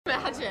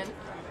imagine.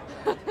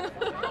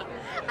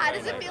 How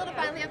does it feel to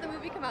finally have the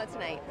movie come out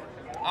tonight?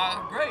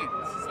 Great.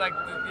 This is like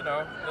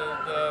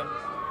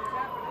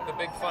the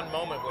big fun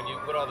moment when you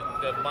put all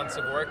the months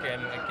of work in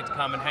and get to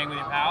come and hang with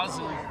your pals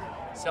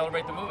and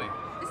celebrate the movie.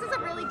 This is a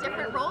really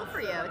different role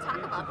for you.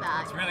 Talk about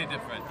that. It's really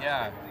different,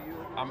 yeah.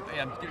 I'm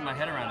getting my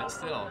head around it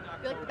still.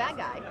 You're like the bad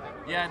guy.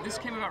 Yeah, this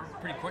came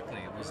about pretty quickly.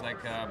 It was like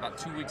about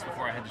 2 weeks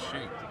before I had to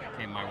shoot. It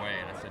came my way,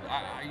 and I said,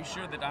 "Are you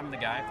sure that I'm the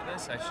guy for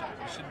this? I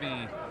should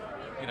be,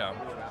 you know,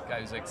 a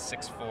guy who's like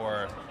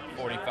 6'4",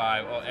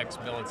 45,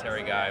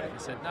 ex-military guy." But he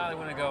said, "No, they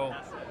want to go."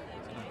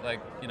 Like,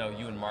 you know,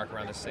 you and Mark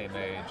around the same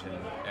age,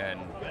 and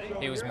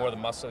he was more the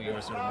muscle, you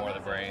were sort of more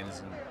the brains,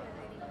 and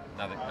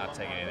not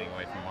taking anything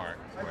away from Mark,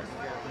 of course.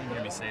 You didn't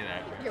hear me say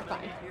that. You're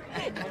fine.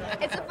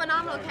 It's a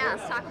phenomenal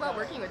cast. Talk about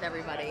working with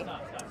everybody.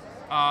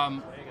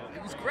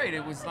 It was great.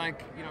 It was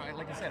like, you know,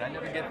 like I said, I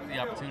never get the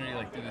opportunity to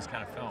like do this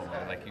kind of film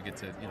where like you get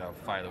to, you know,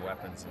 fire the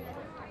weapons and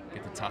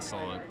get to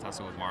tussle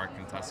with Mark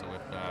and tussle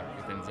with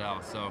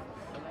Denzel. So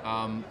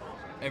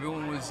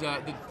everyone was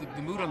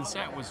the mood on the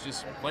set was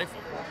just playful.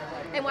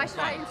 And why should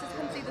audiences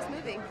come see this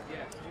movie?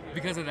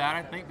 Because of that,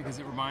 I think, because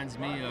it reminds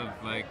me of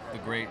like the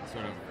great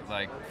sort of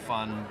like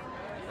fun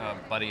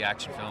buddy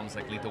action films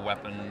like Lethal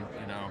Weapon.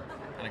 You know,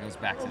 kind of goes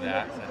back to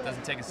that. So it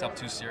doesn't take itself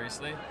too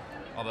seriously,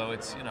 although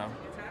it's, you know,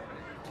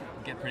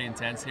 get pretty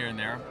intense here and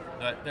there.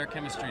 But their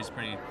chemistry is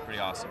pretty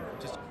awesome.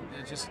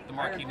 Just the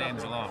marquee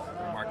names alone,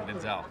 Mark and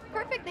Denzel.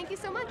 Perfect. Thank you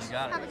so much. You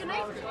got it. Have a good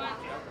night.